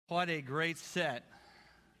What a great set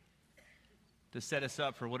to set us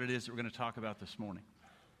up for what it is that we're going to talk about this morning.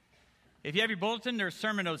 If you have your bulletin, there's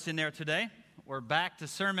sermon notes in there today. We're back to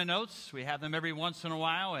sermon notes. We have them every once in a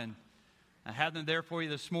while, and I have them there for you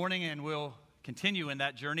this morning, and we'll continue in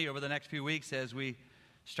that journey over the next few weeks as we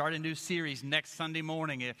start a new series next Sunday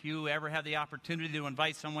morning. If you ever have the opportunity to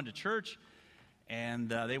invite someone to church and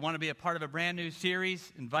they want to be a part of a brand new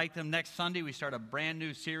series, invite them next Sunday. We start a brand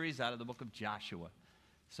new series out of the book of Joshua.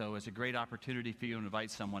 So it's a great opportunity for you to invite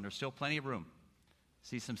someone. There's still plenty of room.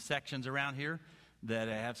 See some sections around here that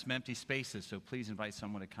have some empty spaces, so please invite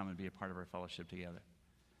someone to come and be a part of our fellowship together.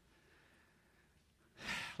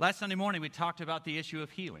 Last Sunday morning, we talked about the issue of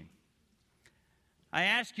healing. I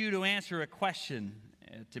asked you to answer a question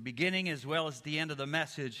at the beginning as well as the end of the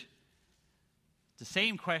message. It's the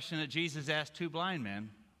same question that Jesus asked two blind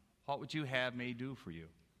men. What would you have me do for you?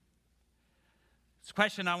 This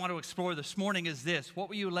question I want to explore this morning is this: what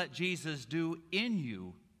will you let Jesus do in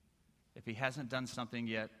you if he hasn't done something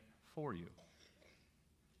yet for you?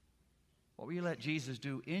 What will you let Jesus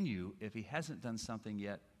do in you if he hasn't done something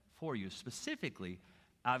yet for you? Specifically,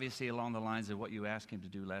 obviously along the lines of what you asked him to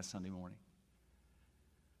do last Sunday morning.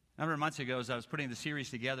 A number of months ago, as I was putting the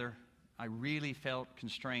series together, I really felt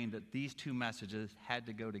constrained that these two messages had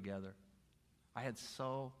to go together. I had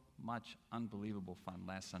so much unbelievable fun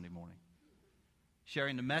last Sunday morning,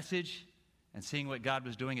 sharing the message and seeing what God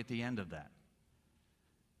was doing at the end of that.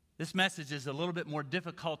 This message is a little bit more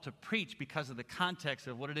difficult to preach because of the context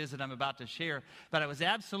of what it is that I'm about to share, but I was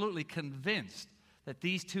absolutely convinced that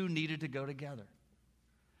these two needed to go together.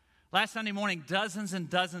 Last Sunday morning, dozens and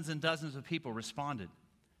dozens and dozens of people responded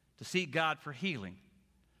to seek God for healing.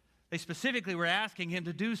 They specifically were asking him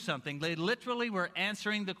to do something. They literally were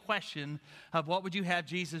answering the question of what would you have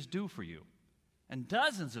Jesus do for you? And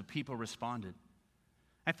dozens of people responded.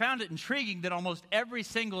 I found it intriguing that almost every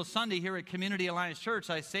single Sunday here at Community Alliance Church,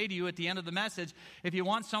 I say to you at the end of the message, if you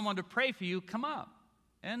want someone to pray for you, come up.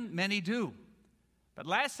 And many do. But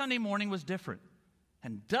last Sunday morning was different.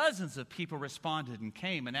 And dozens of people responded and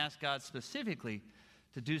came and asked God specifically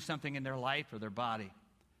to do something in their life or their body.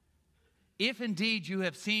 If indeed you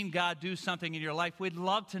have seen God do something in your life, we'd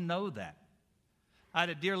love to know that. I had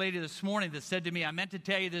a dear lady this morning that said to me, I meant to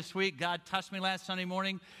tell you this week, God touched me last Sunday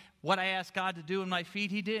morning. What I asked God to do in my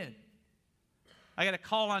feet, he did. I got a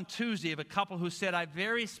call on Tuesday of a couple who said, I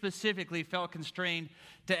very specifically felt constrained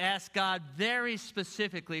to ask God very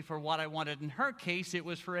specifically for what I wanted. In her case, it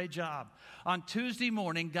was for a job. On Tuesday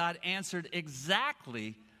morning, God answered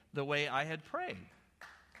exactly the way I had prayed.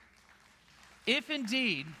 If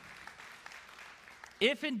indeed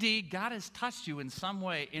God has touched you in some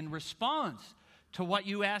way in response to what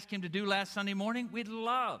you asked him to do last Sunday morning, we'd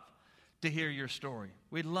love to hear your story.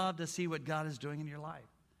 We'd love to see what God is doing in your life.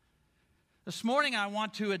 This morning, I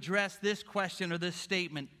want to address this question or this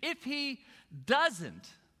statement. If he doesn't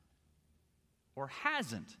or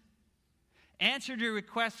hasn't answered your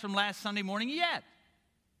request from last Sunday morning yet,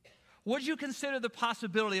 would you consider the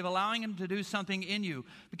possibility of allowing him to do something in you?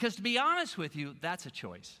 Because to be honest with you, that's a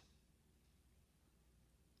choice.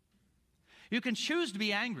 You can choose to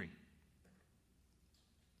be angry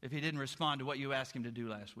if he didn't respond to what you asked him to do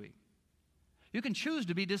last week. You can choose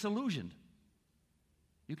to be disillusioned.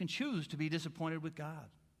 You can choose to be disappointed with God.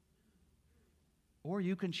 Or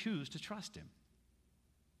you can choose to trust him.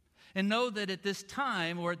 And know that at this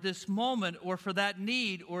time or at this moment or for that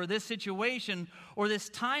need or this situation or this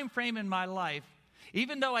time frame in my life,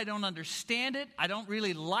 even though I don't understand it, I don't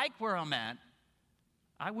really like where I'm at,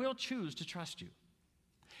 I will choose to trust you.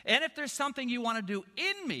 And if there's something you want to do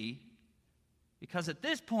in me, because at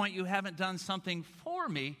this point you haven't done something for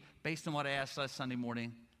me based on what I asked last Sunday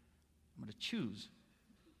morning, I'm going to choose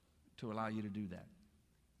to allow you to do that.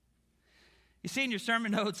 You see in your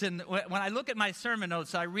sermon notes, and when I look at my sermon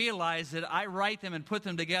notes, I realize that I write them and put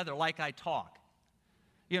them together like I talk.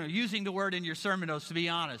 You know, using the word in your sermon notes, to be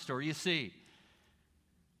honest, or you see.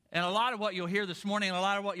 And a lot of what you'll hear this morning and a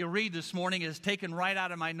lot of what you'll read this morning is taken right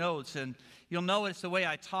out of my notes, and you'll know it's the way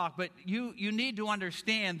I talk. But you need to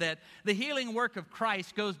understand that the healing work of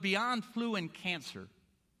Christ goes beyond flu and cancer.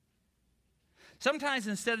 Sometimes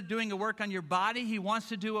instead of doing a work on your body, he wants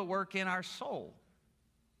to do a work in our soul.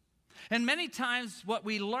 And many times what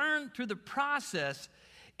we learn through the process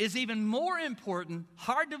is even more important,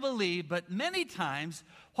 hard to believe, but many times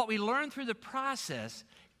what we learn through the process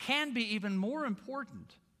can be even more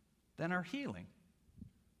important than our healing.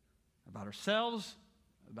 About ourselves,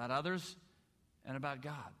 about others, and about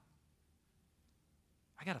God.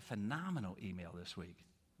 I got a phenomenal email this week,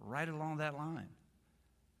 right along that line,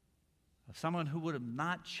 of someone who would have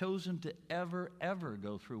not chosen to ever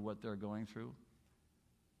go through what they're going through,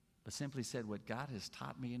 but simply said, what God has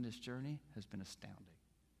taught me in this journey has been astounding.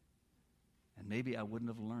 And maybe I wouldn't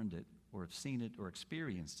have learned it or have seen it or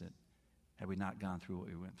experienced it had we not gone through what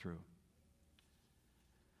we went through.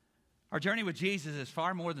 Our journey with Jesus is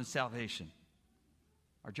far more than salvation.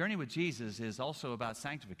 Our journey with Jesus is also about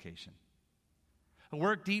sanctification, a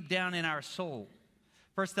work deep down in our soul.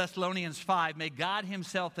 1 Thessalonians 5, may God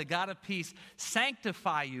himself, the God of peace,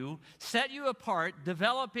 sanctify you, set you apart,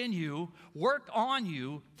 develop in you, work on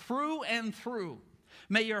you through and through.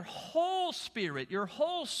 May your whole spirit, your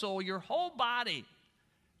whole soul, your whole body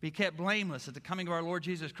be kept blameless at the coming of our Lord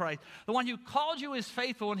Jesus Christ. The one who called you is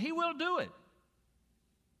faithful, and he will do it.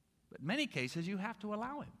 But in many cases, you have to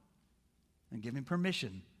allow him and give him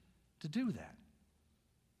permission to do that.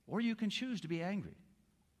 Or you can choose to be angry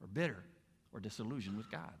or bitter or disillusioned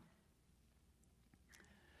with God.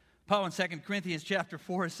 Paul in 2 Corinthians chapter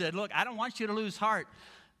 4 said, look, I don't want you to lose heart.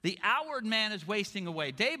 The outward man is wasting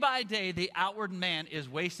away. Day by day, the outward man is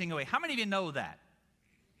wasting away. How many of you know that?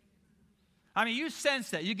 I mean, you sense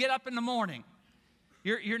that. You get up in the morning.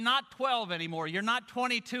 You're not 12 anymore. You're not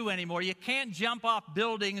 22 anymore. You can't jump off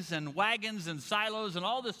buildings and wagons and silos and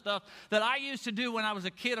all this stuff that I used to do when I was a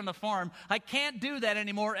kid on the farm. I can't do that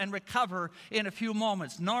anymore and recover in a few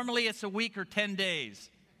moments. Normally, it's a week or 10 days.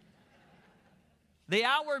 The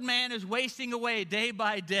outward man is wasting away day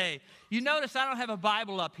by day. You notice I don't have a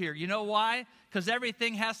Bible up here. You know why? Because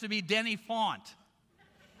everything has to be Denny font.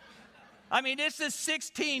 I mean, this is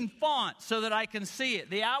 16 font so that I can see it.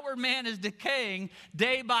 The outward man is decaying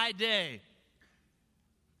day by day.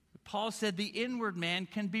 Paul said the inward man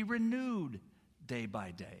can be renewed day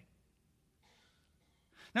by day.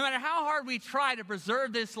 No matter how hard we try to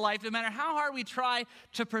preserve this life, no matter how hard we try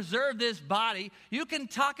to preserve this body, you can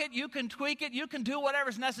tuck it, you can tweak it, you can do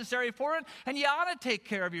whatever's necessary for it, and you ought to take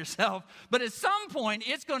care of yourself. But at some point,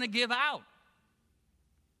 it's going to give out.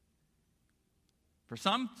 For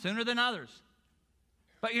some, sooner than others.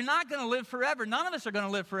 But you're not going to live forever. None of us are going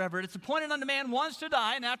to live forever. It's appointed unto man once to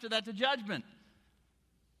die, and after that, the judgment.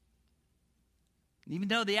 Even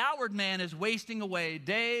though the outward man is wasting away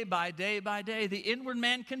day by day by day, the inward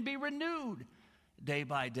man can be renewed day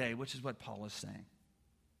by day, which is what Paul is saying.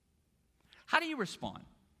 How do you respond?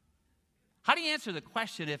 How do you answer the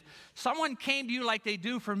question if someone came to you like they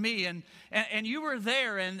do for me and you were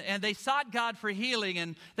there and they sought God for healing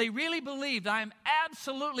and they really believed, I am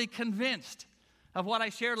absolutely convinced of what I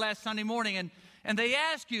shared last Sunday morning, and they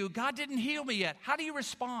ask you, God didn't heal me yet. How do you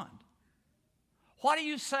respond? What do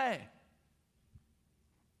you say?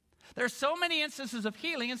 There are so many instances of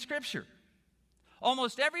healing in Scripture.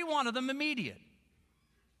 Almost every one of them immediate.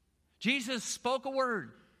 Jesus spoke a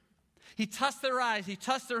word. He touched their eyes. He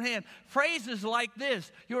touched their hand. Phrases like this,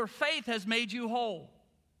 your faith has made you whole.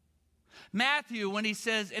 Matthew, when he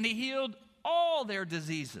says, and he healed all their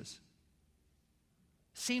diseases.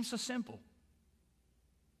 Seems so simple.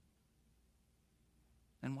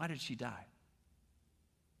 And why did she die?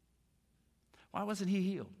 Why wasn't he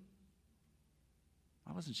healed?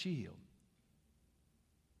 Why wasn't she healed?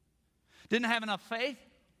 Didn't have enough faith?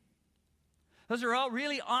 Those are all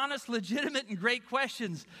really honest, legitimate, and great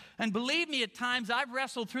questions. And believe me, at times I've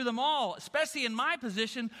wrestled through them all, especially in my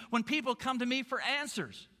position when people come to me for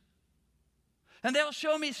answers. And they'll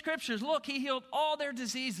show me scriptures. Look, he healed all their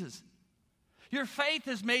diseases. Your faith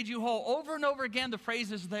has made you whole. Over and over again, the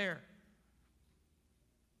phrase is there.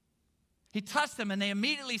 He touched them and they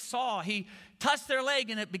immediately saw. He touched their leg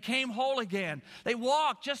and it became whole again. They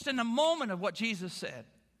walked just in a moment of what Jesus said.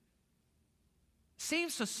 It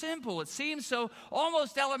seems so simple. It seems so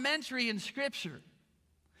almost elementary in Scripture.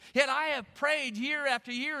 Yet I have prayed year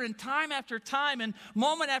after year and time after time and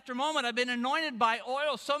moment after moment. I've been anointed by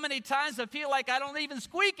oil so many times I feel like I don't even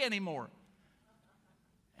squeak anymore.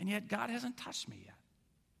 And yet God hasn't touched me yet.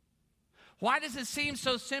 Why does it seem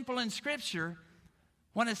so simple in Scripture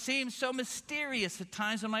when it seems so mysterious at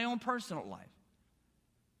times in my own personal life?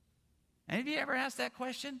 Any of you ever asked that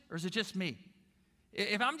question? Or is it just me?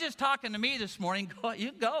 If I'm just talking to me this morning,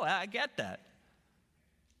 you go, I get that.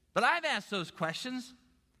 But I've asked those questions.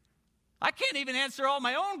 I can't even answer all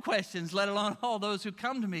my own questions, let alone all those who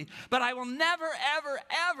come to me. But I will never, ever,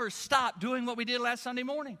 ever stop doing what we did last Sunday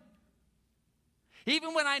morning.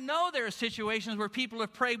 Even when I know there are situations where people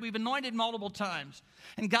have prayed, we've anointed multiple times,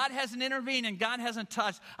 and God hasn't intervened and God hasn't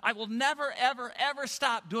touched, I will never, ever, ever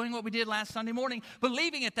stop doing what we did last Sunday morning,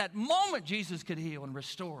 believing at that moment Jesus could heal and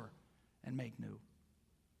restore and make new.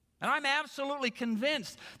 And I'm absolutely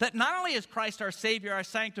convinced that not only is Christ our Savior, our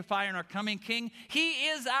sanctifier, and our coming King, He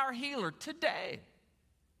is our healer today.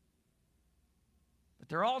 But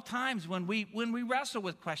there are all times when we wrestle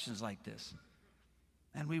with questions like this,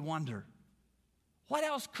 and we wonder, What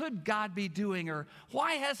else could God be doing? Or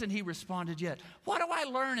why hasn't he responded yet? What do I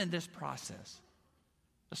learn in this process?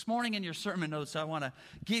 This morning in your sermon notes, I want to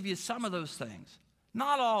give you some of those things.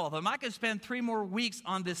 Not all of them. I could spend 3 more weeks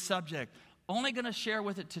on this subject. Only going to share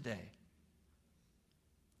with it today.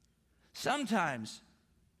 Sometimes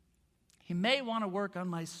he may want to work on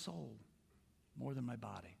my soul more than my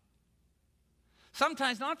body.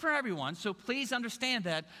 Sometimes, not for everyone, so please understand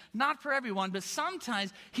that, not for everyone, but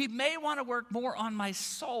sometimes he may want to work more on my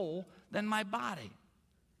soul than my body.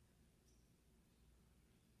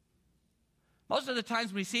 Most of the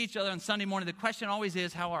times we see each other on Sunday morning, the question always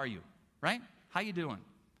is, how are you? Right? How you doing?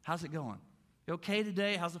 How's it going? You okay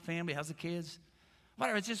today? How's the family? How's the kids?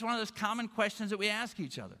 Whatever. It's just one of those common questions that we ask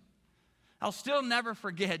each other. I'll still never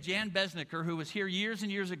forget Jan Besnicker, who was here years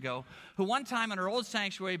and years ago, who one time in her old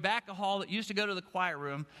sanctuary back a hall that used to go to the quiet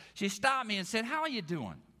room, she stopped me and said, how are you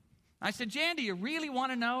doing? I said, Jan, do you really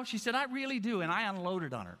want to know? She said, I really do, and I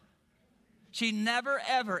unloaded on her. She never,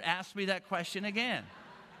 ever asked me that question again.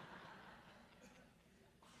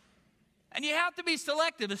 And you have to be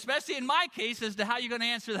selective, especially in my case, as to how you're going to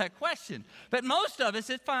answer that question. But most of us,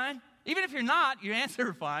 it's fine. Even if you're not, your answer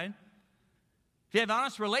is fine. If you have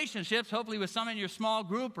honest relationships, hopefully with some in your small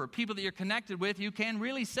group or people that you're connected with, you can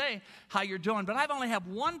really say how you're doing. But I've only had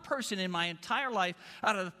one person in my entire life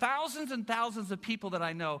out of the thousands and thousands of people that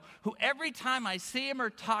I know who every time I see him or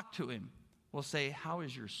talk to him will say, how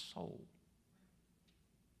is your soul?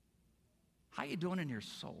 How are you doing in your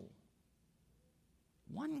soul?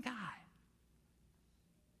 One guy.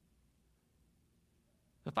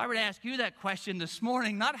 If I were to ask you that question this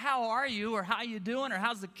morning, not how are you or how you doing or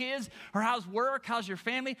how's the kids or how's work, how's your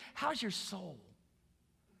family, how's your soul?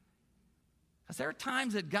 Because there are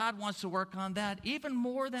times that God wants to work on that even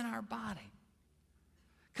more than our body.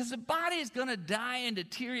 Because the body is going to die and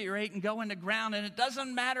deteriorate and go in the ground, and it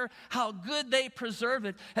doesn't matter how good they preserve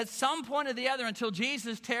it. At some point or the other, until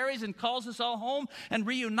Jesus tarries and calls us all home and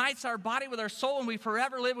reunites our body with our soul and we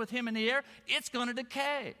forever live with him in the air, it's going to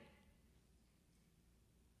decay.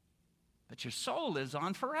 But your soul lives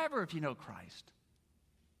on forever if you know Christ.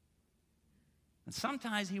 And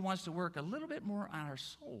sometimes he wants to work a little bit more on our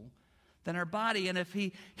soul than our body. And if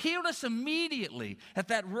he healed us immediately at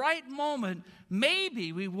that right moment,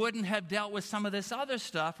 maybe we wouldn't have dealt with some of this other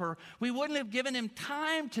stuff, or we wouldn't have given him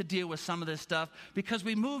time to deal with some of this stuff because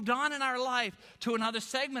we moved on in our life to another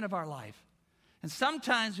segment of our life. And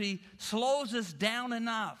sometimes he slows us down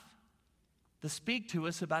enough to speak to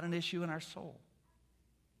us about an issue in our soul.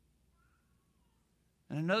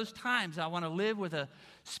 And in those times, I want to live with a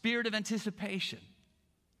spirit of anticipation.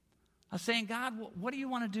 I'm saying, God, what do you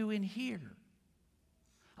want to do in here?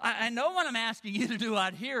 I know what I'm asking you to do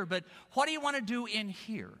out here, but what do you want to do in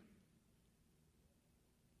here?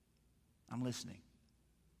 I'm listening.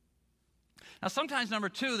 Now, sometimes, number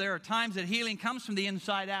 2, there are times that healing comes from the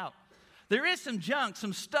inside out. There is some junk,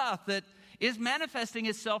 some stuff that is manifesting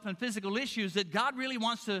itself in physical issues that God really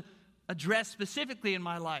wants to address specifically in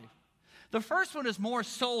my life. The first one is more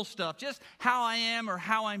soul stuff, just how I am or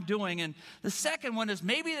how I'm doing. And the second one is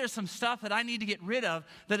maybe there's some stuff that I need to get rid of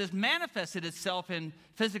that has manifested itself in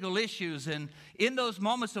physical issues. And in those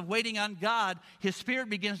moments of waiting on God, his Spirit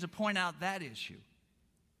begins to point out that issue.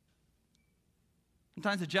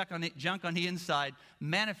 Sometimes the junk on the inside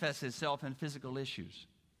manifests itself in physical issues.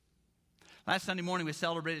 Last Sunday morning, we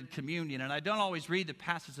celebrated communion, and I don't always read the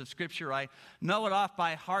passage of Scripture. I know it off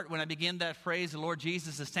by heart when I begin that phrase. The Lord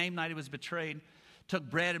Jesus, the same night he was betrayed, took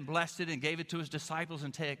bread and blessed it and gave it to his disciples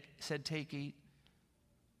and said, take, eat.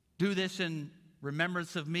 Do this in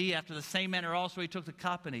remembrance of me. After the same manner also he took the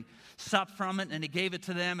cup and he supped from it and he gave it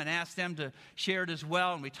to them and asked them to share it as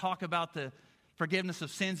well. And we talk about the forgiveness of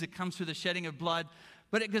sins that comes through the shedding of blood.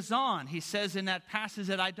 But it goes on. He says in that passage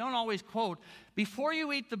that I don't always quote, before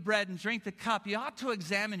you eat the bread and drink the cup, you ought to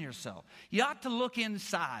examine yourself. You ought to look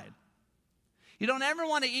inside. You don't ever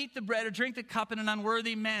want to eat the bread or drink the cup in an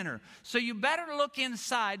unworthy manner. So you better look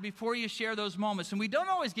inside before you share those moments. And we don't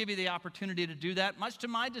always give you the opportunity to do that, much to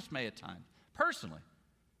my dismay at times, personally.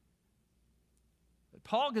 But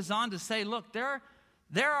Paul goes on to say, look, there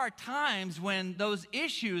are times when those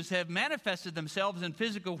issues have manifested themselves in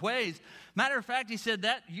physical ways. Matter of fact, he said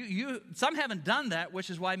that some haven't done that, which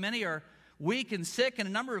is why many are weak and sick, and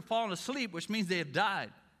a number have fallen asleep, which means they have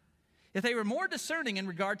died. If they were more discerning in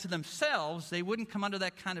regard to themselves, they wouldn't come under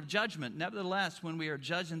that kind of judgment. Nevertheless, when we are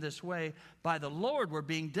judged in this way by the Lord, we're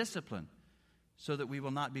being disciplined so that we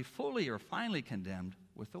will not be fully or finally condemned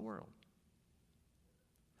with the world.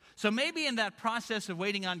 So maybe in that process of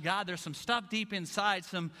waiting on God, there's some stuff deep inside,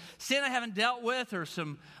 some sin I haven't dealt with, or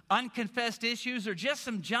some unconfessed issues, or just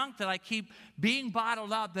some junk that I keep being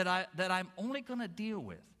bottled up that I'm only going to deal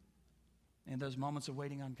with in those moments of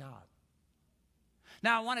waiting on God.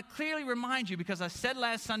 Now, I want to clearly remind you, because I said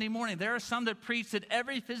last Sunday morning, there are some that preach that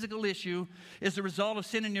every physical issue is the result of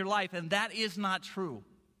sin in your life, and that is not true.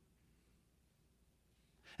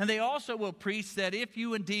 And they also will preach that if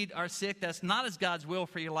you indeed are sick, that's not as God's will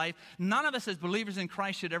for your life. None of us as believers in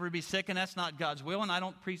Christ should ever be sick, and that's not God's will, and I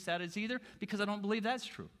don't preach that as either, because I don't believe that's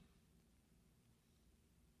true.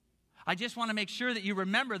 I just want to make sure that you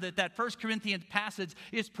remember that 1 Corinthians passage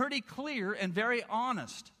is pretty clear and very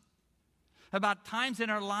honest about times in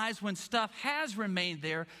our lives when stuff has remained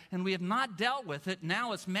there and we have not dealt with it.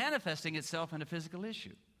 Now it's manifesting itself in a physical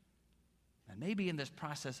issue. And maybe in this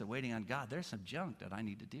process of waiting on God, there's some junk that I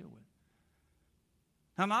need to deal with.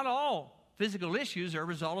 Now, not all physical issues are a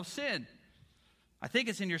result of sin. I think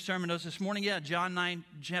it's in your sermon notes this morning. Yeah, John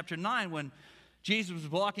chapter 9, when Jesus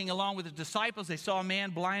was walking along with his disciples, they saw a man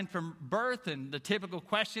blind from birth, and the typical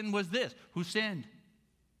question was this: who sinned?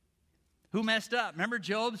 Who messed up? Remember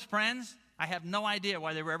Job's friends? I have no idea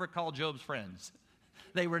why they were ever called Job's friends.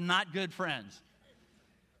 They were not good friends.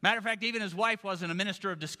 Matter of fact, even his wife wasn't a minister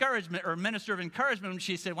of discouragement or a minister of encouragement when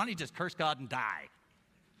she said, why don't you just curse God and die?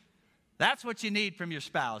 That's what you need from your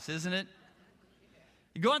spouse, isn't it?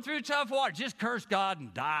 You're going through tough water, just curse God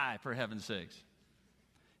and die, for heaven's sakes.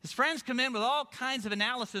 His friends come in with all kinds of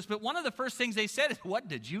analysis, but one of the first things they said is, what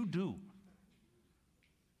did you do?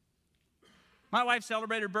 My wife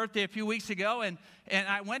celebrated her birthday a few weeks ago, and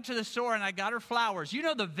I went to the store and I got her flowers. You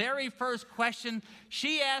know the very first question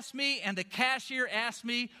she asked me and the cashier asked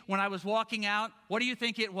me when I was walking out? What do you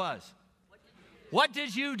think it was? What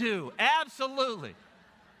did you do? Absolutely.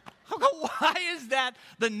 Why is that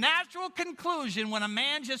the natural conclusion when a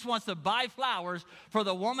man just wants to buy flowers for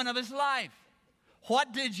the woman of his life?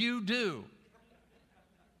 What did you do?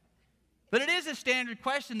 But it is a standard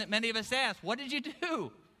question that many of us ask. What did you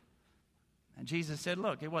do? And Jesus said,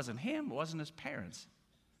 look, it wasn't him, it wasn't his parents.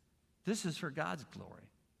 This is for God's glory.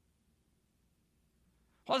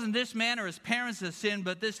 It wasn't this man or his parents that sinned,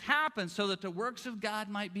 but this happened so that the works of God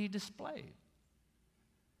might be displayed.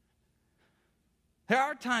 There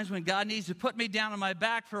are times when God needs to put me down on my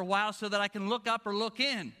back for a while so that I can look up or look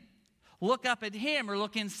in. Look up at him or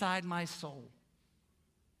look inside my soul.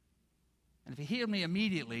 And if he healed me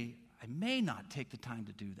immediately, I may not take the time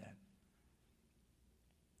to do that.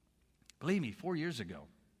 Believe me, 4 years ago,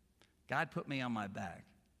 God put me on my back,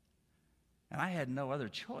 and I had no other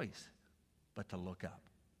choice but to look up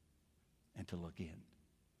and to look in.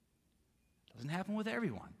 It doesn't happen with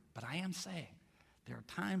everyone, but I am saying there are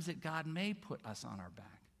times that God may put us on our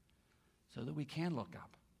back so that we can look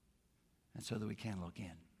up and so that we can look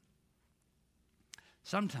in.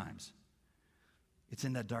 Sometimes it's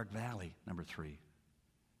in that dark valley, number 3,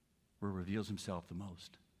 where he reveals himself the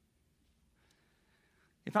most.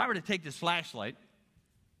 If I were to take this flashlight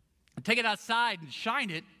and take it outside and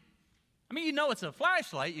shine it, I mean, you know it's a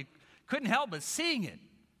flashlight. You couldn't help but seeing it.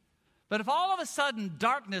 But if all of a sudden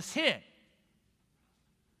darkness hit,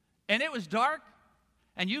 and it was dark,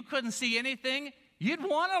 and you couldn't see anything, you'd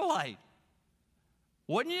want a light,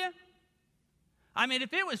 wouldn't you? I mean,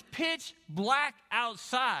 if it was pitch black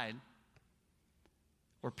outside,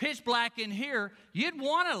 or pitch black in here, you'd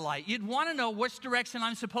want a light. You'd want to know which direction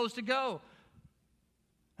I'm supposed to go.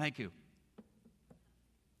 Thank you.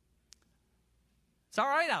 It's all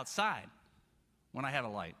right outside when I have a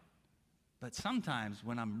light. But sometimes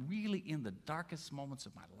when I'm really in the darkest moments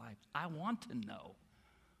of my life, I want to know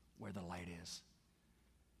where the light is.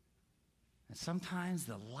 And sometimes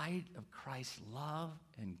the light of Christ's love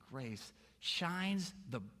and grace shines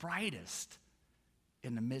the brightest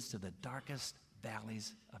in the midst of the darkest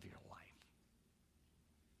valleys of your life.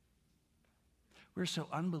 We're so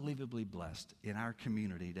unbelievably blessed in our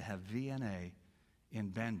community to have VNA in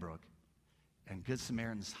Benbrook and Good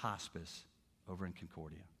Samaritan's Hospice over in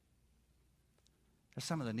Concordia. They're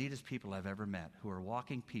some of the neatest people I've ever met who are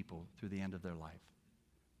walking people through the end of their life.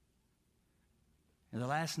 In the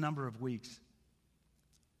last number of weeks,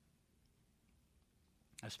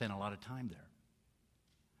 I've spent a lot of time there.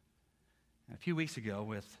 And a few weeks ago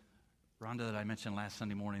with Rhonda that I mentioned last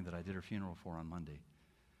Sunday morning that I did her funeral for on Monday,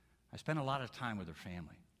 I spent a lot of time with her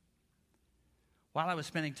family. While I was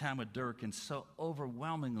spending time with Dirk and so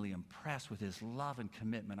overwhelmingly impressed with his love and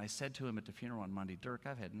commitment, I said to him at the funeral on Monday, Dirk,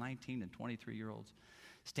 I've had 19 and 23-year-olds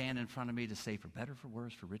stand in front of me to say for better, for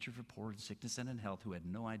worse, for richer, for poorer, in sickness and in health, who had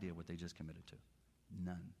no idea what they just committed to.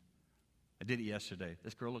 None. I did it yesterday.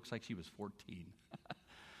 This girl looks like she was 14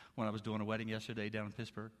 when I was doing a wedding yesterday down in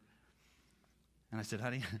Pittsburgh. And I said,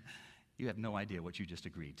 honey, you have no idea what you just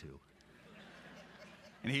agreed to.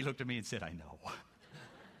 And he looked at me and said, I know.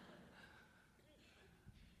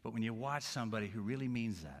 But when you watch somebody who really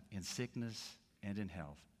means that, in sickness and in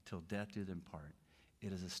health, till death do them part,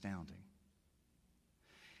 it is astounding.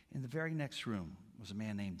 In the very next room was a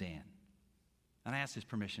man named Dan. And I asked his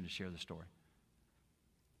permission to share the story.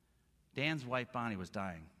 Dan's wife, Bonnie, was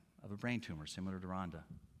dying of a brain tumor similar to Rhonda,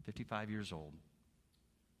 55 years old.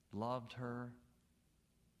 Loved her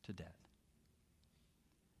to death.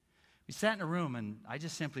 We sat in a room, and I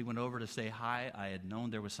just simply went over to say hi. I had known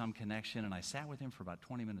there was some connection, and I sat with him for about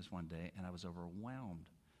 20 minutes one day, and I was overwhelmed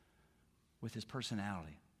with his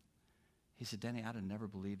personality. He said, Denny, I'd have never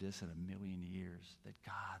believed this in a million years, that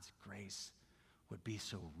God's grace would be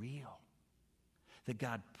so real, that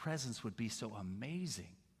God's presence would be so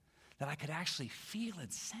amazing, that I could actually feel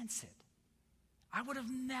and sense it. I would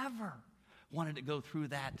have never wanted to go through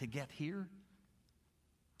that to get here,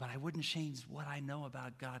 but I wouldn't change what I know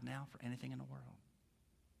about God now for anything in the world.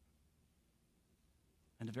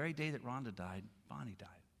 And the very day that Rhonda died, Bonnie died.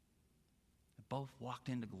 They both walked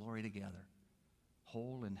into glory together,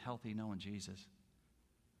 whole and healthy, knowing Jesus.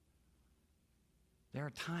 There are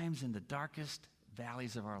times in the darkest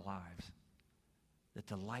valleys of our lives that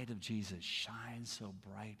the light of Jesus shines so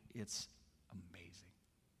bright, it's amazing.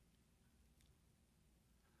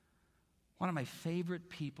 One of my favorite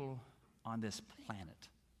people on this planet,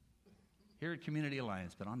 here at Community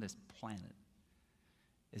Alliance, but on this planet,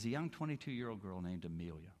 is a young 22-year-old girl named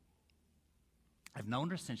Amelia. I've known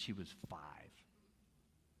her since she was 5.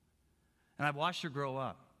 And I've watched her grow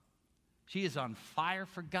up. She is on fire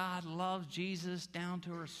for God, loves Jesus down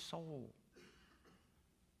to her soul.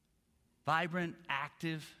 Vibrant,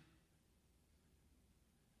 active.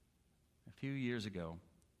 A few years ago,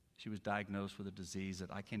 she was diagnosed with a disease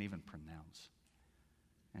that I can't even pronounce.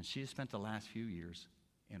 And she has spent the last few years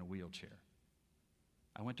in a wheelchair.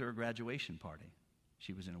 I went to her graduation party.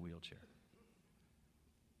 She was in a wheelchair.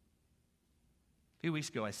 A few weeks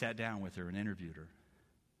ago, I sat down with her and interviewed her.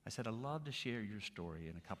 I said, I'd love to share your story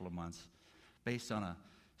in a couple of months based on a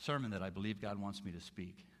sermon that I believe God wants me to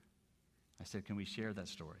speak. I said, can we share that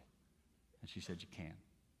story? And she said, you can.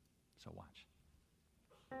 So watch.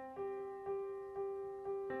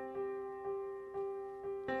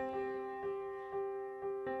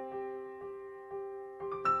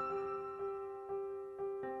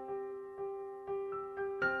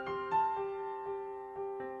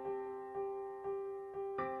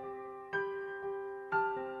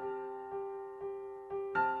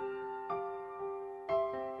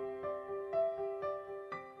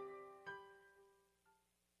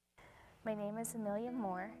 My name is Amelia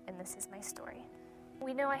Moore, and this is my story.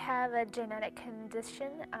 We know I have a genetic condition.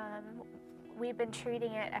 We've been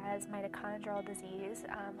treating it as mitochondrial disease.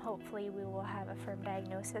 Hopefully we will have a firm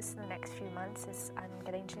diagnosis in the next few months as I'm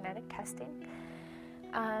getting genetic testing.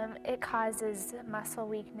 It causes muscle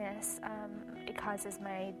weakness. It causes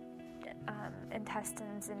my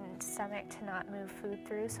intestines and stomach to not move food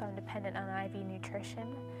through, so I'm dependent on IV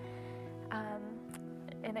nutrition.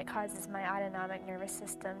 And it causes my autonomic nervous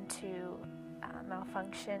system to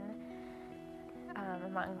malfunction,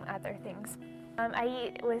 among other things. I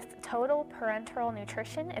eat with total parenteral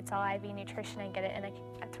nutrition. It's all IV nutrition. I get it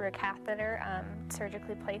through a catheter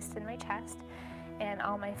surgically placed in my chest, and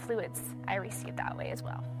all my fluids I receive that way as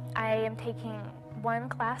well. I am taking one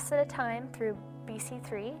class at a time through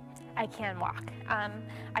BC3. I can walk.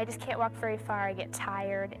 I just can't walk very far. I get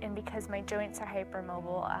tired, and because my joints are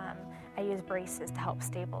hypermobile, I use braces to help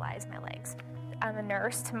stabilize my legs. I'm a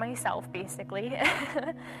nurse to myself, basically.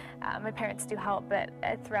 My parents do help, but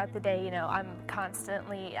throughout the day, I'm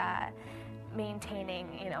constantly maintaining,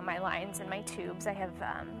 my lines and my tubes. I have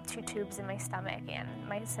 2 tubes in my stomach and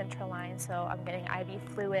my central line, so I'm getting IV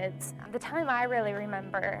fluids. The time I really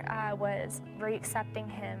remember was re-accepting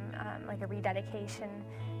him, like a rededication,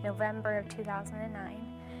 November of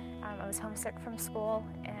 2009. I was homesick from school,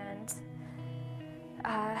 and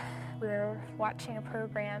we were watching a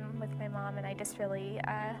program with my mom, and I just really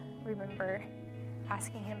remember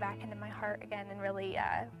asking him back into my heart again and really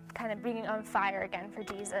kind of being on fire again for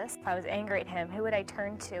Jesus. If I was angry at him, who would I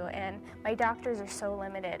turn to? And my doctors are so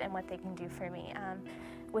limited in what they can do for me.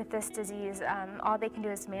 With this disease, all they can do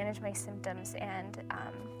is manage my symptoms, and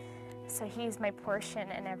so he's my portion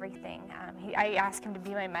and everything. I ask him to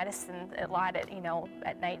be my medicine a lot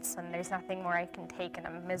at nights when there's nothing more I can take and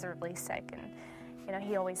I'm miserably sick, and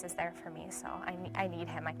he always is there for me, so I need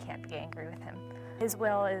him. I can't be angry with him. His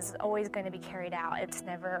will is always going to be carried out. It's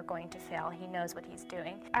never going to fail. He knows what he's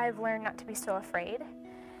doing. I've learned not to be so afraid.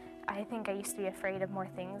 I think I used to be afraid of more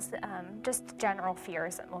things, just general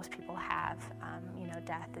fears that most people have,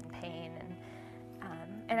 death and pain.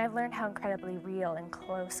 And I've learned how incredibly real and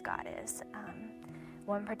close God is.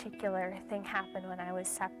 One particular thing happened when I was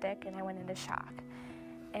septic and I went into shock.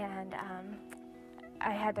 And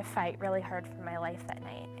I had to fight really hard for my life that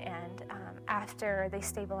night. And after they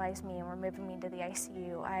stabilized me and were moving me into the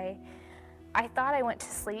ICU, I thought I went to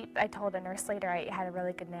sleep. I told a nurse later I had a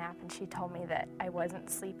really good nap, and she told me that I wasn't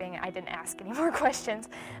sleeping. I didn't ask any more questions.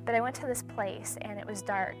 But I went to this place, and it was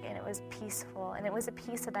dark, and it was peaceful, and it was a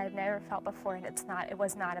peace that I've never felt before, and it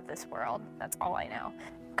was not of this world. That's all I know.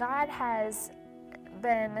 God has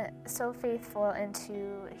been so faithful and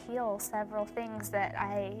to heal several things that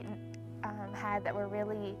I had that were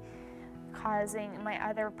really causing my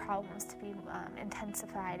other problems to be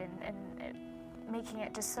intensified and making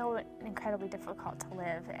it just so incredibly difficult to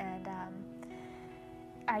live. And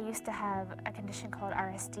I used to have a condition called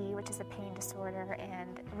RSD, which is a pain disorder,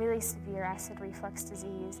 and really severe acid reflux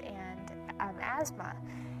disease and asthma.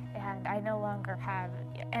 And I no longer have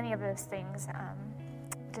any of those things.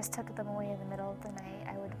 Just took them away in the middle of the night.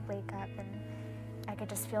 I would wake up and I could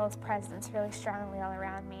just feel his presence really strongly all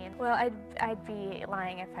around me. And, well, I'd be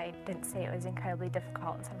lying if I didn't say it was incredibly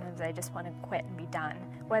difficult, and sometimes I just want to quit and be done.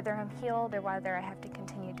 Whether I'm healed or whether I have to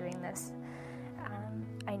continue doing this,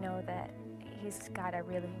 I know that he's got a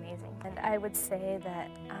really amazing. And I would say that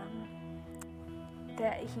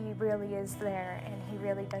that he really is there, and he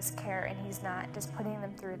really does care, and he's not just putting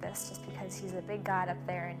them through this just because he's a big God up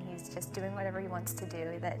there and he's just doing whatever he wants to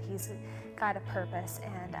do, that he's got a purpose,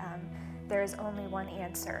 and there is only one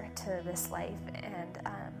answer to this life, and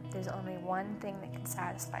there's only one thing that can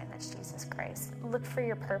satisfy, and that's Jesus Christ. Look for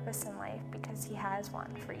your purpose in life because he has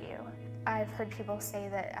one for you. I've heard people say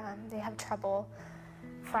that they have trouble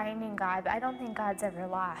finding God, but I don't think God's ever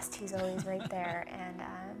lost. He's always right there, and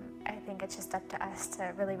I think it's just up to us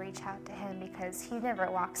to really reach out to him because he never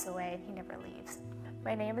walks away and he never leaves.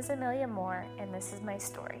 My name is Amelia Moore, and this is my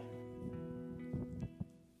story.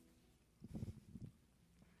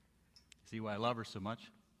 See why I love her so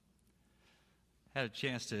much? Had a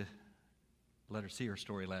chance to let her see her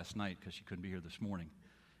story last night because she couldn't be here this morning.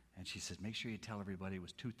 And she said, make sure you tell everybody it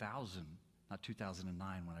was 2000, not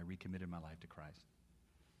 2009, when I recommitted my life to Christ.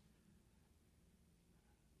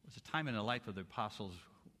 It was a time in the life of the apostles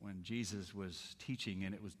when Jesus was teaching,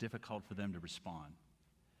 and it was difficult for them to respond.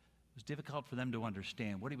 It was difficult for them to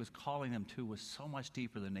understand. What he was calling them to was so much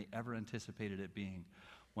deeper than they ever anticipated it being,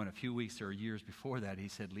 when a few weeks or years before that, he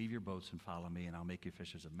said, leave your boats and follow me, and I'll make you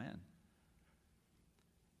fishers of men.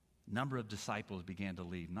 A number of disciples began to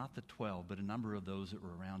leave, not the 12, but a number of those that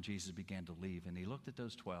were around Jesus began to leave, and he looked at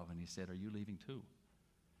those 12, and he said, are you leaving too?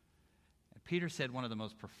 And Peter said one of the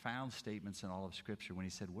most profound statements in all of Scripture when he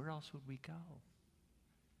said, where else would we go?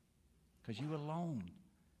 Because you alone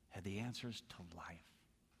had the answers to life.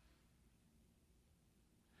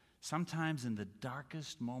 Sometimes in the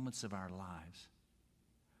darkest moments of our lives,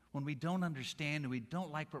 when we don't understand and we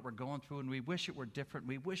don't like what we're going through and we wish it were different,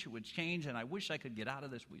 we wish it would change, and I wish I could get out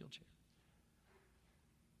of this wheelchair,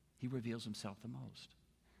 he reveals himself the most.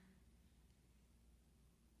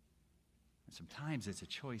 And sometimes it's a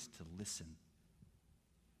choice to listen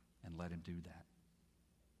and let him do that.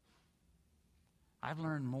 I've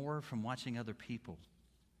learned more from watching other people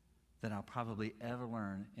than I'll probably ever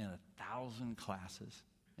learn in 1,000 classes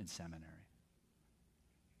in seminary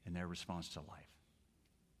in their response to life.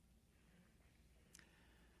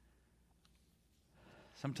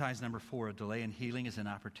 Sometimes, number 4, a delay in healing is an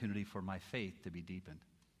opportunity for my faith to be deepened.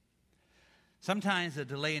 Sometimes a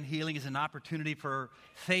delay in healing is an opportunity for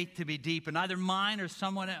faith to be deepened, either mine or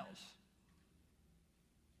someone else.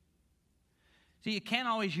 See, you can't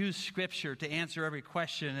always use Scripture to answer every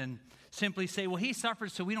question and simply say, well, he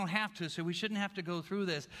suffered so we don't have to, so we shouldn't have to go through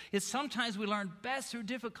this. It's sometimes we learn best through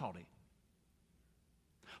difficulty.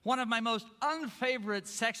 One of my most unfavorite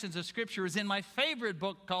sections of Scripture is in my favorite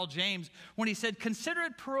book called James, when he said, consider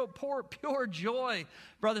it pure joy,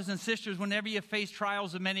 brothers and sisters, whenever you face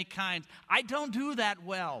trials of many kinds. I don't do that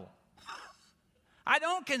well. I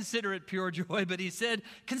don't consider it pure joy, but he said,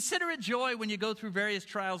 consider it joy when you go through various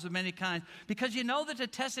trials of many kinds, because you know that the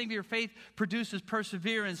testing of your faith produces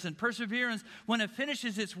perseverance, and perseverance, when it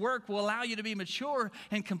finishes its work, will allow you to be mature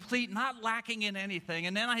and complete, not lacking in anything.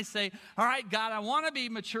 And then I say, all right, God, I want to be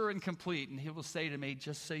mature and complete. And he will say to me,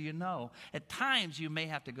 just so you know, at times you may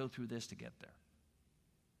have to go through this to get there.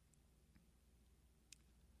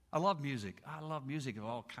 I love music. I love music of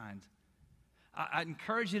all kinds. I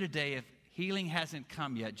encourage you today, if healing hasn't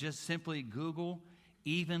come yet, just simply Google,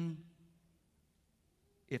 even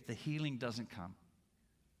if the healing doesn't come,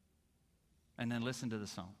 and then listen to the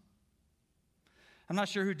song. I'm not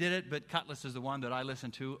sure who did it, but Cutlass is the one that I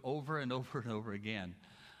listen to over and over and over again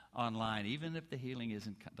online. Even if the healing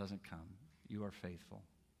doesn't come, you are faithful,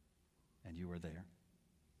 and you are there.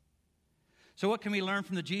 So what can we learn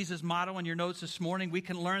from the Jesus model in your notes this morning? We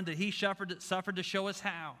can learn that he suffered to show us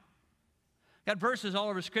how. Got verses all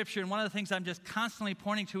over Scripture, and one of the things I'm just constantly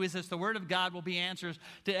pointing to is this: the Word of God will be answers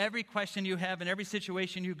to every question you have and every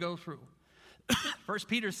situation you go through. 1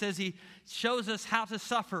 Peter says he shows us how to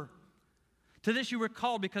suffer. To this you were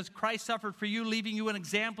called because Christ suffered for you, leaving you an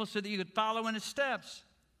example so that you could follow in his steps.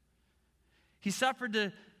 He suffered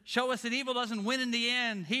to show us that evil doesn't win in the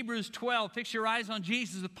end. Hebrews 12, fix your eyes on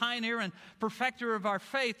Jesus, the pioneer and perfecter of our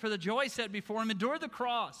faith. For the joy set before him, endured the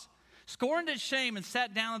cross, scorned its shame, and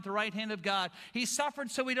sat down at the right hand of God. He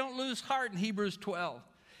suffered so we don't lose heart in Hebrews 12.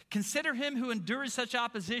 Consider him who endured such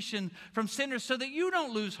opposition from sinners so that you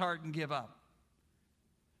don't lose heart and give up.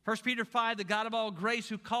 1 Peter 5, the God of all grace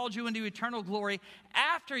who called you into eternal glory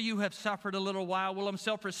after you have suffered a little while will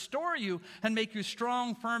himself restore you and make you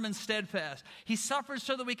strong, firm, and steadfast. He suffered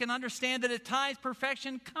so that we can understand that at times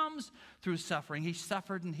perfection comes through suffering. He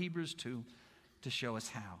suffered in Hebrews 2 to show us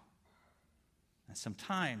how. And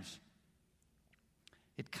sometimes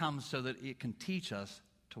it comes so that it can teach us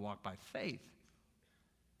to walk by faith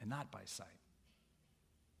and not by sight.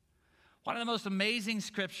 One of the most amazing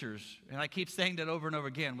scriptures, and I keep saying that over and over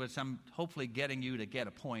again, which I'm hopefully getting you to get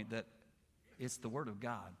a point, that it's the Word of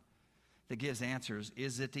God that gives answers,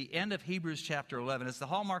 is at the end of Hebrews chapter 11. It's the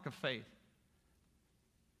hallmark of faith.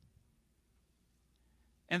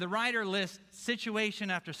 And the writer lists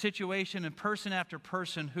situation after situation and person after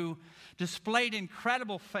person who displayed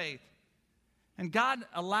incredible faith. And God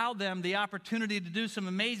allowed them the opportunity to do some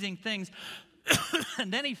amazing things.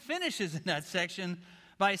 And then he finishes in that section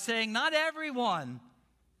by saying, not everyone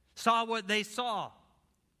saw what they saw.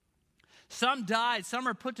 Some died, some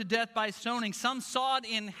are put to death by stoning, some sawed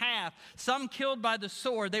in half, some killed by the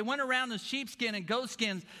sword. They went around in sheepskin and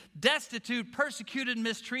goatskins, destitute, persecuted, and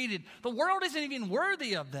mistreated. The world isn't even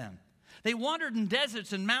worthy of them. They wandered in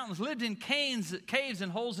deserts and mountains, lived in caves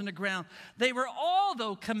and holes in the ground. They were all,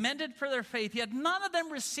 though, commended for their faith, yet none of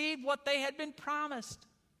them received what they had been promised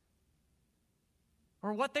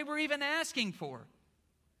or what they were even asking for,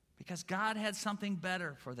 because God had something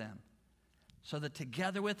better for them, so that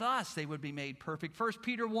together with us they would be made perfect. 1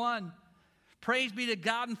 Peter 1, praise be to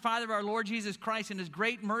God and Father of our Lord Jesus Christ. In his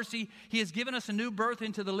great mercy, he has given us a new birth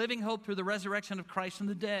into the living hope through the resurrection of Christ from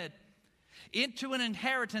the dead, into an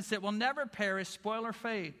inheritance that will never perish, spoil, or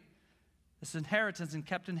fade. This inheritance is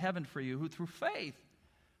kept in heaven for you, who through faith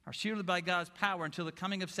are shielded by God's power until the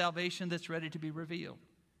coming of salvation that's ready to be revealed.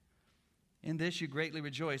 In this you greatly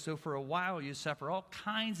rejoice, though for a while you suffer all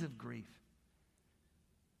kinds of grief.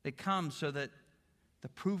 They come so that the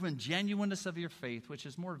proven genuineness of your faith, which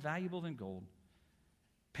is more valuable than gold,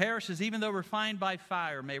 perishes even though refined by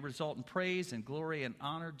fire, may result in praise and glory and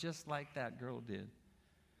honor, just like that girl did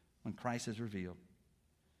when Christ is revealed.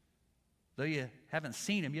 Though you haven't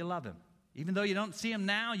seen him, you love him. Even though you don't see him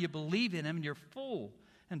now, you believe in him, and you're full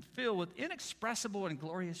and filled with inexpressible and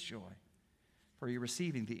glorious joy, for you're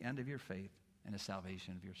receiving the end of your faith and the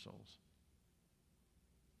salvation of your souls.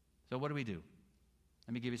 So what do we do?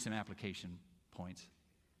 Let me give you some application points.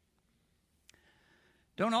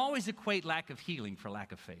 Don't always equate lack of healing for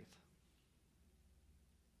lack of faith.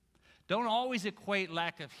 Don't always equate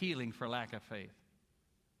lack of healing for lack of faith.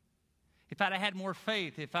 If I'd have had more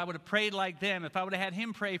faith, if I would have prayed like them, if I would have had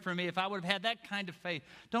him pray for me, if I would have had that kind of faith,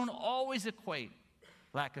 don't always equate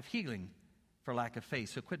lack of healing for lack of faith.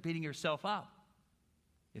 So quit beating yourself up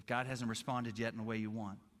if God hasn't responded yet in the way you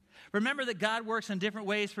want. Remember that God works in different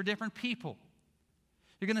ways for different people.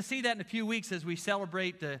 You're going to see that in a few weeks as we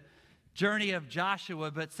celebrate the journey of Joshua,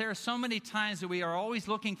 but there are so many times that we are always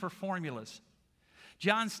looking for formulas.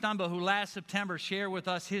 John Stumbo, who last September shared with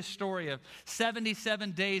us his story of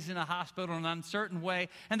 77 days in a hospital in an uncertain way,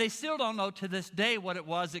 and they still don't know to this day what it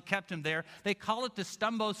was that kept him there. They call it the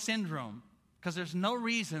Stumbo syndrome, because there's no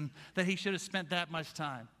reason that he should have spent that much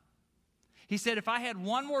time. He said, if I had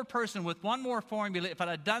one more person with one more formula, if I'd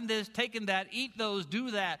have done this, taken that, eat those,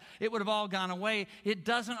 do that, it would have all gone away. It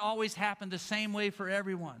doesn't always happen the same way for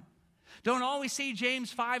everyone. Don't always see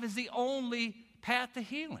James 5 as the only path to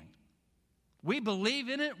healing. We believe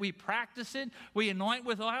in it, we practice it, we anoint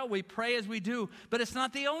with oil, we pray as we do, but it's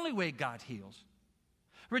not the only way God heals.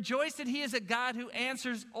 Rejoice that he is a God who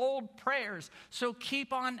answers old prayers, so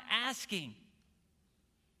keep on asking.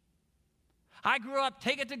 I grew up,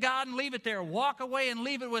 take it to God and leave it there, walk away and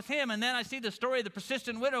leave it with him. And then I see the story of the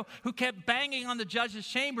persistent widow who kept banging on the judge's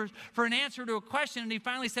chambers for an answer to a question. And he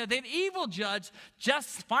finally said, the evil judge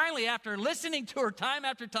just finally, after listening to her time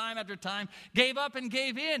after time after time, gave up and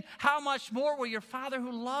gave in. How much more will your Father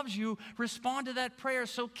who loves you respond to that prayer?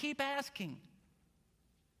 So keep asking.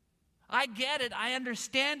 I get it. I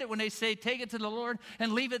understand it when they say take it to the Lord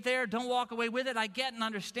and leave it there. Don't walk away with it. I get and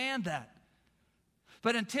understand that.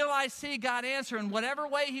 But until I see God answer in whatever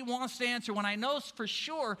way he wants to answer, when I know for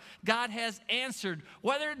sure God has answered,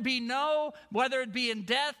 whether it be no, whether it be in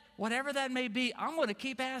death, whatever that may be, I'm going to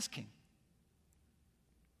keep asking.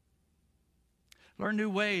 Learn new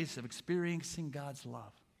ways of experiencing God's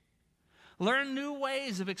love. Learn new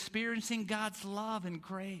ways of experiencing God's love and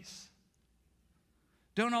grace.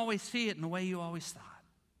 Don't always see it in the way you always thought.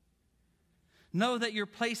 Know that your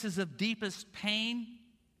places of deepest pain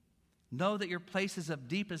Know that your places of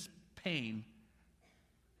deepest pain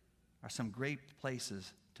are some great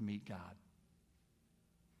places to meet God.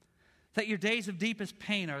 That your days of deepest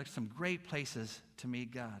pain are some great places to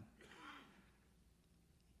meet God.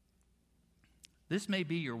 This may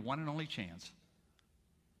be your one and only chance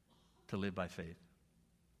to live by faith.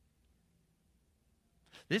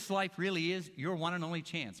 This life really is your one and only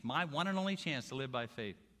chance, my one and only chance to live by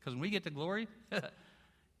faith. Because when we get to glory,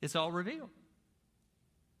 it's all revealed.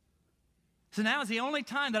 So now is the only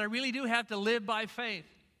time that I really do have to live by faith.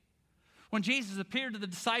 When Jesus appeared to the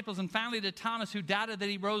disciples and finally to Thomas, who doubted that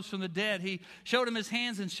he rose from the dead, he showed him his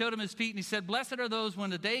hands and showed him his feet, and he said, "Blessed are those when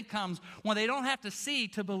the day comes when they don't have to see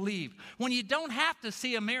to believe. When you don't have to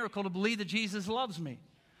see a miracle to believe that Jesus loves me.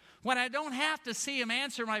 When I don't have to see him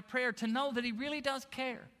answer my prayer to know that he really does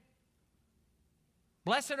care.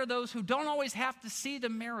 Blessed are those who don't always have to see the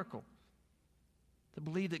miracle to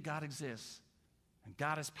believe that God exists and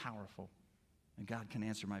God is powerful and God can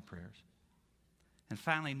answer my prayers." And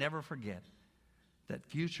finally, never forget that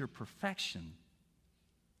future perfection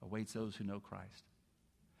awaits those who know Christ.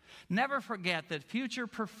 Never forget that future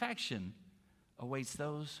perfection awaits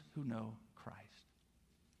those who know Christ.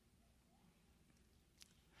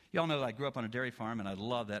 Y'all know that I grew up on a dairy farm, and I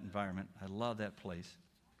love that environment. I love that place.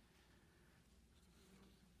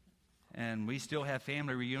 And we still have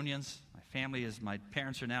family reunions. My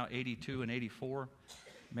parents are now 82 and 84,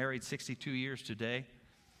 married 62 years today.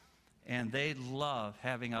 And they love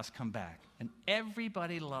having us come back. And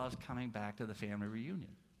everybody loves coming back to the family reunion.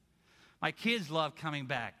 My kids love coming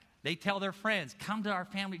back. They tell their friends, "Come to our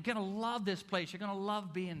family. You're going to love this place. You're going to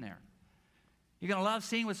love being there. You're going to love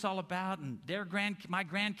seeing what it's all about." And my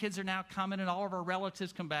grandkids are now coming, and all of our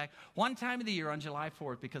relatives come back one time of the year on July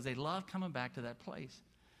 4th because they love coming back to that place.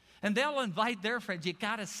 And they'll invite their friends. You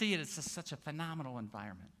got to see it. It's just such a phenomenal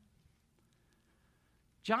environment.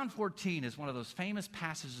 John 14 is one of those famous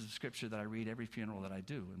passages of Scripture that I read every funeral that I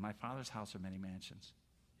do. In my Father's house are many mansions.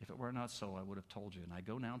 If it were not so, I would have told you. And I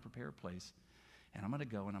go now and prepare a place, and I'm going to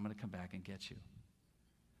go and I'm going to come back and get you.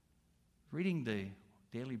 Reading the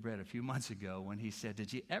Daily Bread a few months ago when he said,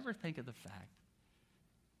 "Did you ever think of the fact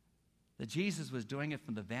that Jesus was doing it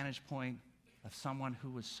from the vantage point of someone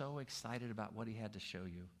who was so excited about what he had to show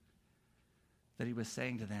you? That he was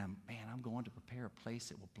saying to them, man, I'm going to prepare a place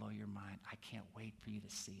that will blow your mind. I can't wait for you to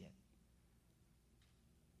see it.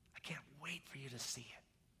 I can't wait for you to see it.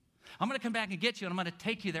 I'm going to come back and get you, and I'm going to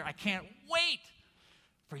take you there. I can't wait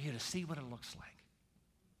for you to see what it looks like."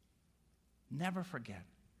 Never forget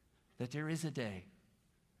that there is a day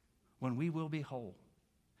when we will be whole,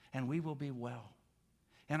 and we will be well,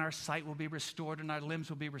 and our sight will be restored, and our limbs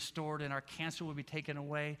will be restored, and our cancer will be taken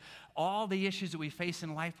away. All the issues that we face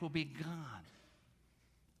in life will be gone.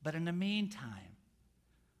 But in the meantime,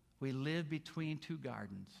 we live between two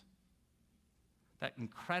gardens. That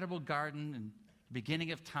incredible garden in the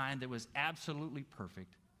beginning of time that was absolutely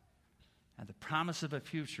perfect. And the promise of a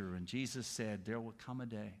future. And Jesus said, there will come a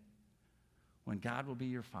day when God will be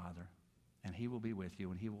your Father, and he will be with you,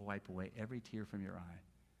 and he will wipe away every tear from your eye.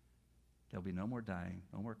 There'll be no more dying,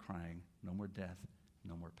 no more crying, no more death,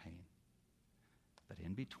 no more pain. But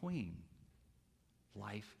in between,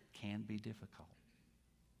 life can be difficult.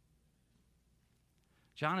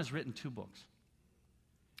 John has written 2 books,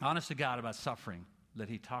 honest to God, about suffering that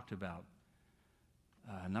he talked about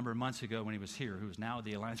a number of months ago when he was here, who is now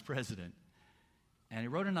the Alliance president. And he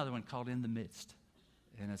wrote another one called In the Midst.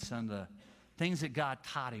 And it's on the things that God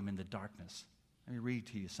taught him in the darkness. Let me read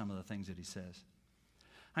to you some of the things that he says.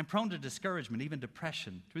 "I'm prone to discouragement, even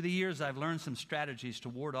depression. Through the years, I've learned some strategies to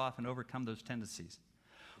ward off and overcome those tendencies.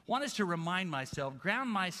 One is to remind myself,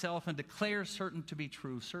 ground myself, and declare certain to be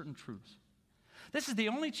true, certain truths. This is the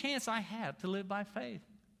only chance I have to live by faith,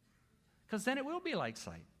 because then it will be like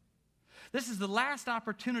sight. This is the last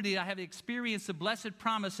opportunity I have experienced the blessed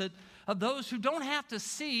promise of those who don't have to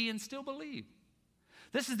see and still believe.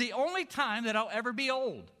 This is the only time that I'll ever be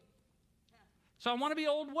old. So I want to be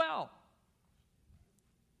old well.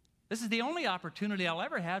 This is the only opportunity I'll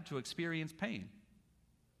ever have to experience pain.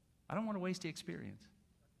 I don't want to waste the experience.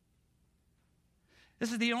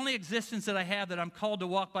 This is the only existence that I have that I'm called to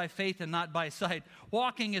walk by faith and not by sight.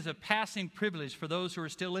 Walking is a passing privilege for those who are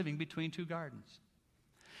still living between two gardens.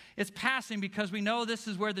 It's passing because we know this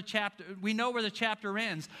is where the chapter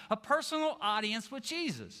ends. A personal audience with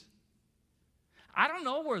Jesus. I don't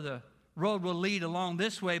know where the road will lead along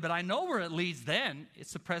this way, but I know where it leads then.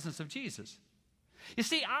 It's the presence of Jesus. You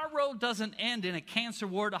see, our road doesn't end in a cancer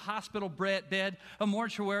ward, a hospital bed, a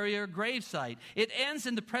mortuary, or a gravesite. It ends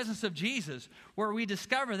in the presence of Jesus, where we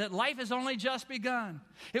discover that life has only just begun.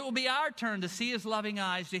 It will be our turn to see his loving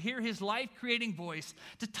eyes, to hear his life-creating voice,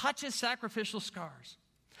 to touch his sacrificial scars.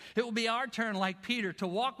 It will be our turn, like Peter, to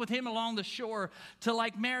walk with him along the shore, to,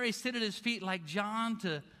 like Mary, sit at his feet, like John,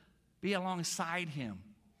 to be alongside him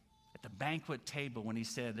at the banquet table when he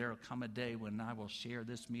said, there will come a day when I will share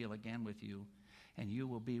this meal again with you, and you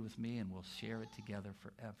will be with me, and we'll share it together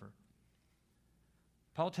forever.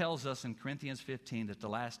 Paul tells us in Corinthians 15 that the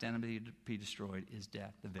last enemy to be destroyed is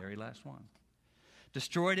death, the very last one.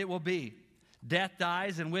 Destroyed it will be. Death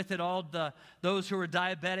dies, and with it all those who are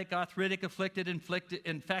diabetic, arthritic, afflicted,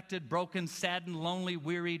 infected, broken, saddened, lonely,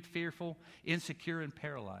 wearied, fearful, insecure, and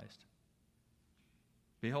paralyzed.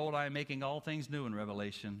 Behold, I am making all things new in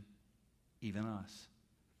Revelation, even us.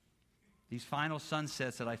 These final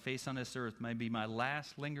sunsets that I face on this earth may be my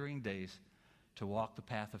last lingering days to walk the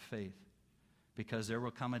path of faith, because there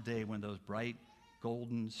will come a day when those bright,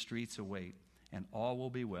 golden streets await, and all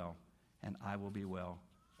will be well, and I will be well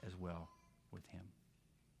as well with him.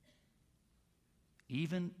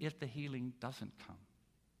 Even if the healing doesn't come,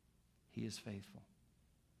 he is faithful.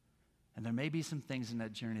 And there may be some things in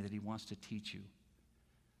that journey that he wants to teach you,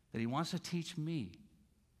 that he wants to teach me.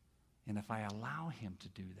 And if I allow him to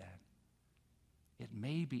do that, it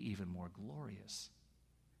may be even more glorious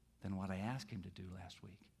than what I asked him to do last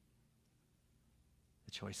week.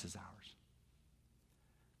 The choice is ours.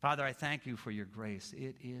 Father, I thank you for your grace.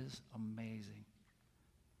 It is amazing.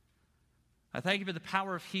 I thank you for the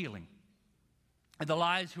power of healing and the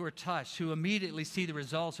lives who are touched, who immediately see the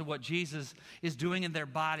results of what Jesus is doing in their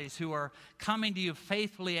bodies, who are coming to you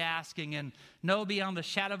faithfully asking and know beyond the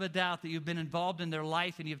shadow of a doubt that you've been involved in their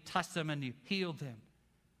life and you've touched them and you've healed them.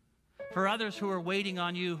 For others who are waiting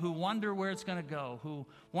on you, who wonder where it's going to go, who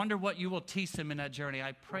wonder what you will teach them in that journey,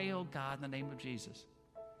 I pray, oh God, in the name of Jesus,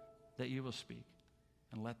 that you will speak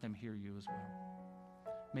and let them hear you as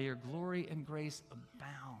well. May your glory and grace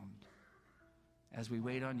abound as we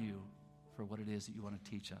wait on you for what it is that you want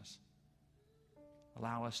to teach us.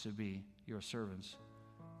 Allow us to be your servants.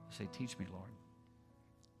 Say, teach me, Lord.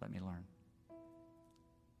 Let me learn.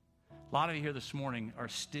 A lot of you here this morning are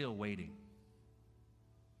still waiting.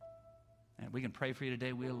 And we can pray for you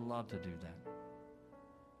today. We'd love to do that.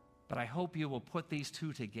 But I hope you will put these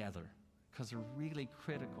two together, because they're really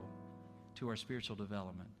critical to our spiritual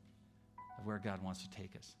development of where God wants to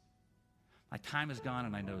take us. My time is gone,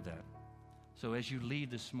 and I know that. So as you leave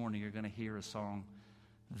this morning, you're going to hear a song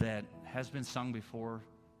that has been sung before.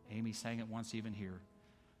 Amy sang it once even here.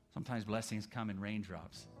 Sometimes blessings come in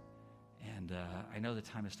raindrops. And I know the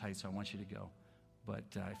time is tight, so I want you to go. But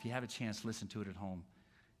if you have a chance, listen to it at home.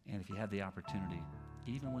 And if you have the opportunity,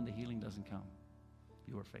 even when the healing doesn't come,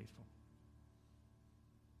 you are faithful.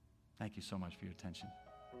 Thank you so much for your attention.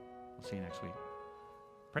 We'll see you next week.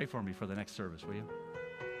 Pray for me for the next service, will you?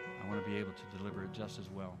 I want to be able to deliver it just as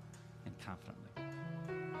well and confidently.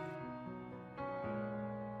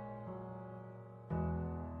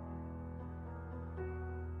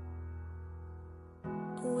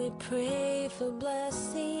 We pray for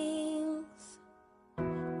blessings.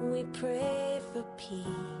 We pray for peace.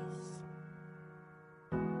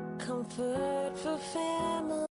 Comfort for family.